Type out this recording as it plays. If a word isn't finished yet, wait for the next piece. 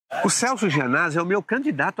O Celso Giannazi é o meu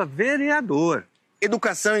candidato a vereador.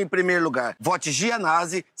 Educação em primeiro lugar. Vote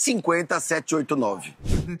Giannazi 50789.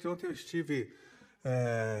 Presidente, ontem eu estive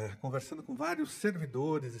conversando com vários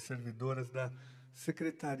servidores e servidoras da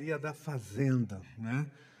Secretaria da Fazenda, né?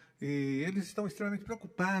 E eles estão extremamente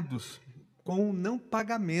preocupados com o não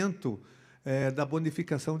pagamento da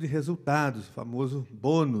bonificação de resultados, o famoso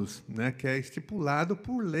bônus, né, que é estipulado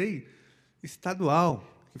por lei estadual,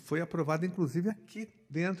 que foi aprovada, inclusive, aqui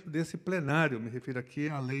dentro desse plenário. Me refiro aqui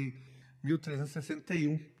à Lei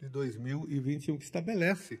 1361 de 2021, que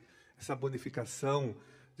estabelece essa bonificação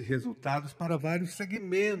de resultados para vários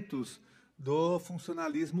segmentos do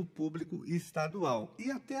funcionalismo público estadual. E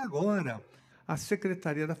até agora, a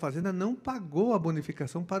Secretaria da Fazenda não pagou a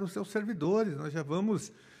bonificação para os seus servidores. Nós já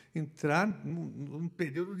vamos entrar num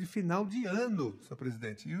período de final de ano, senhor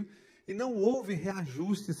presidente. E não houve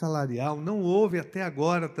reajuste salarial, não houve até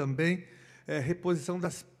agora também reposição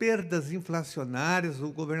das perdas inflacionárias.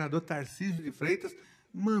 O governador Tarcísio de Freitas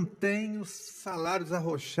mantém os salários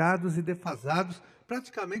arrochados e defasados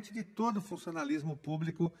praticamente de todo o funcionalismo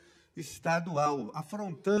público estadual,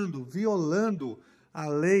 afrontando, violando a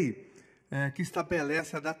lei que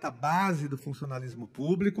estabelece a data base do funcionalismo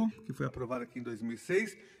público, que foi aprovada aqui em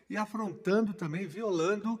 2006, e afrontando também,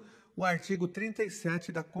 violando o artigo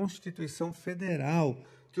 37 da Constituição Federal,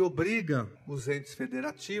 que obriga os entes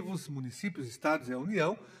federativos, municípios, estados e a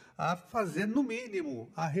União a fazer, no mínimo,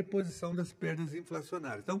 a reposição das perdas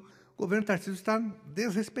inflacionárias. Então, o governo Tarcísio está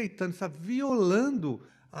desrespeitando, está violando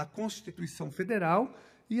a Constituição Federal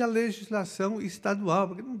e a legislação estadual,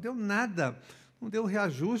 porque não deu nada, não deu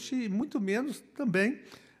reajuste e muito menos também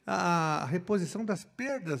a reposição das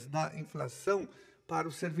perdas da inflação para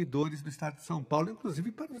os servidores do Estado de São Paulo,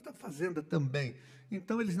 inclusive para os da Fazenda também.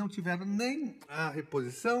 Então, eles não tiveram nem a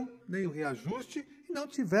reposição, nem o reajuste e não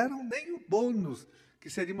tiveram nem o bônus, que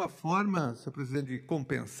seria uma forma, senhor presidente, de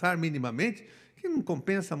compensar minimamente, que não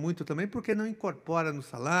compensa muito também, porque não incorpora no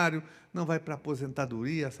salário, não vai para a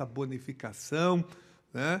aposentadoria, essa bonificação,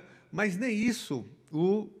 né? Mas nem isso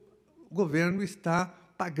o governo está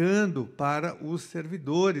pagando para os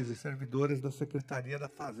servidores e servidoras da Secretaria da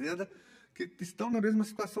Fazenda, que estão na mesma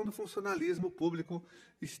situação do funcionalismo público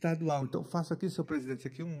estadual. Então, faço aqui, senhor presidente,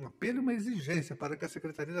 aqui um apelo e uma exigência para que a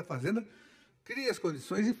Secretaria da Fazenda crie as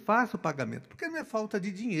condições e faça o pagamento, porque não é falta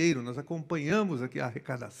de dinheiro. Nós acompanhamos aqui a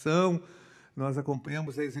arrecadação, nós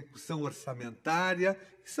acompanhamos a execução orçamentária.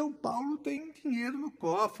 São Paulo tem dinheiro no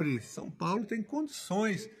cofre, São Paulo tem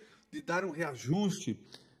condições de dar um reajuste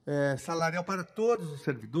salarial para todos os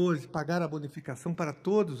servidores, pagar a bonificação para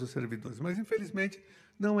todos os servidores, mas, infelizmente,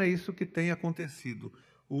 não é isso que tem acontecido.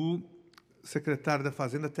 O secretário da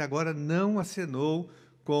Fazenda até agora não acenou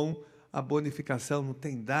com a bonificação, não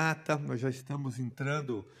tem data, nós já estamos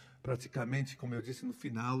entrando praticamente, como eu disse, no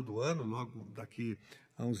final do ano, logo daqui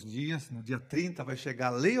a uns dias, no dia 30 vai chegar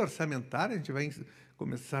a lei orçamentária, a gente vai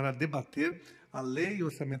começar a debater a lei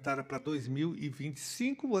orçamentária para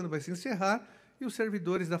 2025, o ano vai se encerrar, e os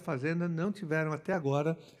servidores da Fazenda não tiveram até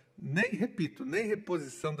agora, nem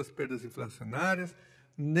reposição das perdas inflacionárias,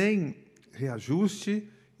 nem reajuste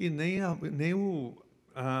e nem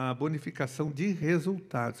a bonificação de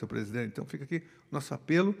resultados, senhor presidente. Então, fica aqui o nosso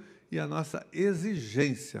apelo e a nossa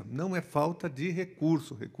exigência. Não é falta de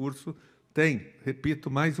recurso. Recurso tem,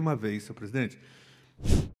 repito mais uma vez, senhor presidente.